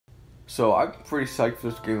So I'm pretty psyched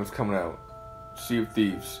this game was coming out. Sea of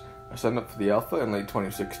Thieves. I signed up for the alpha in late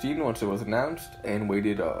 2016 once it was announced, and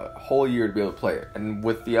waited a whole year to be able to play it. And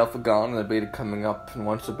with the alpha gone and the beta coming up, and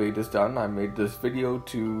once the beta's done, I made this video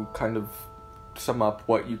to kind of sum up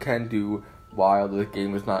what you can do while the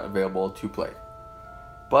game is not available to play.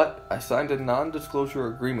 But I signed a non-disclosure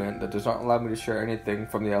agreement that does not allow me to share anything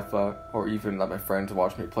from the alpha, or even let my friends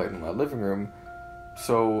watch me play it in my living room.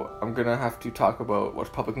 So I'm gonna have to talk about what's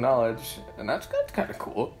public knowledge, and that's kind of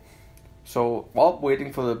cool. So while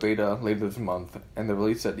waiting for the beta later this month and the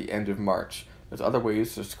release at the end of March, there's other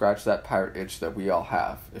ways to scratch that pirate itch that we all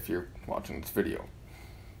have if you're watching this video.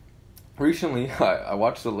 Recently, I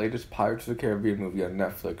watched the latest Pirates of the Caribbean movie on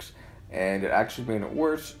Netflix, and it actually made it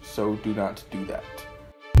worse, so do not do that.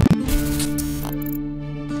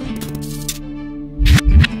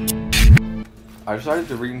 I decided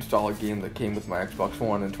to reinstall a game that came with my Xbox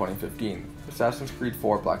One in 2015, Assassin's Creed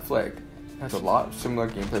 4 Black Flag. It has a lot of similar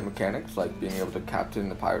gameplay mechanics, like being able to captain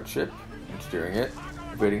the pirate ship and steering it,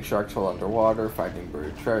 evading sharks while underwater, finding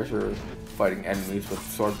buried treasure, fighting enemies with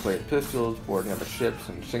swordplay and pistols, boarding other ships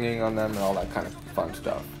and singing on them, and all that kind of fun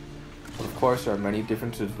stuff. But of course, there are many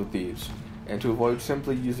differences with these, and to avoid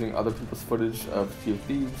simply using other people's footage of Sea of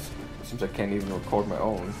Thieves, since I can't even record my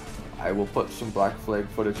own, I will put some Black Flag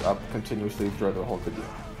footage up continuously throughout the whole video.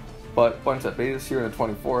 But once that beta is here on the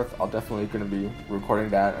 24th, I'll definitely going to be recording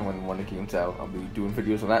that, and when the game's out, I'll be doing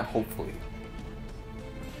videos on that, hopefully.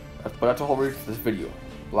 But that's the whole reason for this video.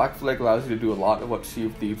 Black Flag allows you to do a lot of what Sea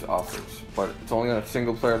of Thieves offers, but it's only on a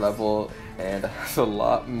single player level, and it has a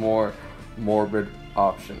lot more morbid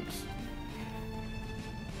options.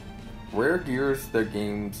 Rare gears their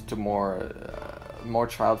games to more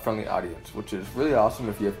child-friendly audience, which is really awesome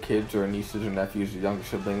if you have kids or nieces or nephews or younger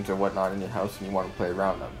siblings or whatnot in your house and you want to play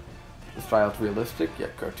around them. The style is realistic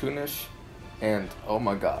yet cartoonish, and oh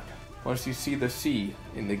my god, once you see the sea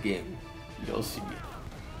in the game, you'll see.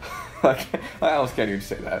 I almost can't even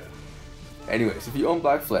say that. Anyways, if you own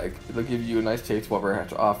Black Flag, it'll give you a nice taste of what Rare has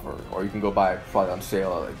to offer, or you can go buy it probably on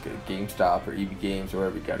sale at like GameStop or EB Games or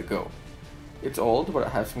wherever you gotta go. It's old, but it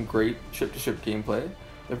has some great ship-to-ship gameplay.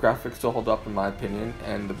 The graphics still hold up in my opinion,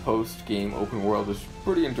 and the post-game open world is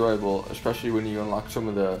pretty enjoyable, especially when you unlock some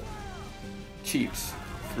of the cheats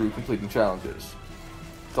through completing challenges.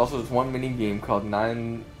 There's also this one mini game called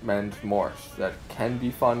 9 Men's Morse that can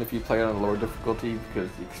be fun if you play it on a lower difficulty,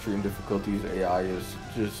 because the extreme difficulties AI is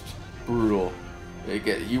just brutal.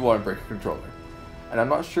 You want to break a controller. And I'm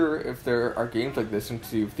not sure if there are games like this in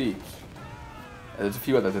Sea of Thieves. There's a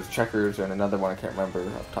few others, there's Checkers and another one I can't remember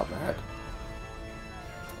off the top of my head.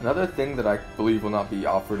 Another thing that I believe will not be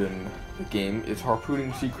offered in the game is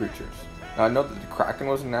harpooning sea creatures. Now I know that the Kraken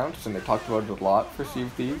was announced and they talked about it a lot for Sea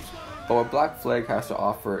of Thieves, but what Black Flag has to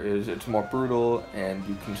offer is it's more brutal and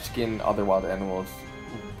you can skin other wild animals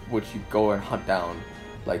which you go and hunt down,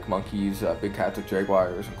 like monkeys, big cats like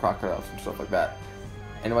jaguars and crocodiles and stuff like that.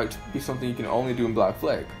 And it might be something you can only do in Black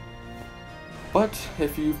Flag. But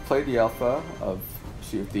if you've played the alpha of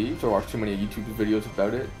Sea of Thieves or watched too many YouTube videos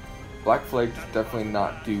about it, Black Flag does definitely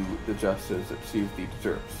not do the justice that Sea of Thieves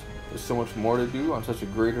deserves. There's so much more to do on such a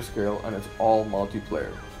greater scale, and it's all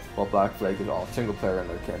multiplayer, while Black Flag is all single player in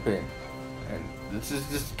their campaign. And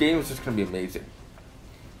this game is just going to be amazing.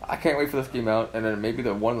 I can't wait for this game out, and then maybe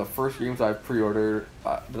one of the first games I've pre-ordered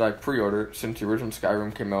since the original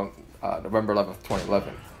Skyrim came out November 11th,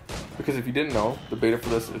 2011. Because if you didn't know, the beta for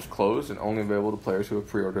this is closed and only available to players who have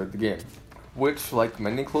pre-ordered the game. Which, like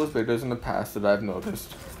many closed betas in the past that I've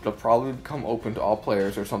noticed, it'll probably become open to all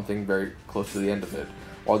players or something very close to the end of it,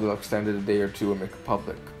 or they'll extend it a day or two and make it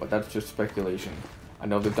public, but that's just speculation. I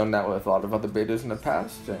know they've done that with a lot of other betas in the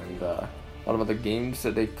past, and a lot of other games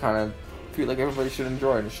that they kind of feel like everybody should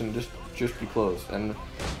enjoy and it shouldn't just be closed. And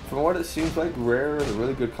from what it seems like, Rare is a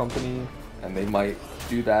really good company, and they might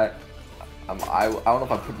do that. I don't know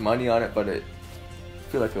if I put money on it, but I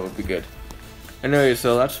feel like it would be good. Anyway,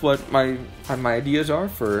 so that's what my ideas are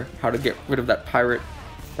for how to get rid of that pirate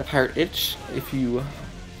itch if you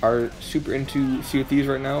are super into Sea of Thieves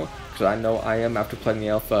right now, because I know I am after playing the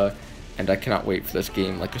alpha, and I cannot wait for this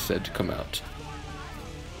game, like I said, to come out.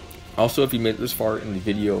 Also, if you made it this far in the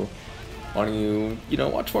video, why don't you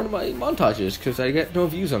watch one of my montages, because I get no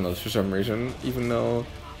views on those for some reason, even though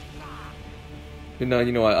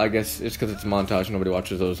I guess it's because it's a montage and nobody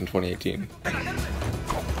watches those in 2018.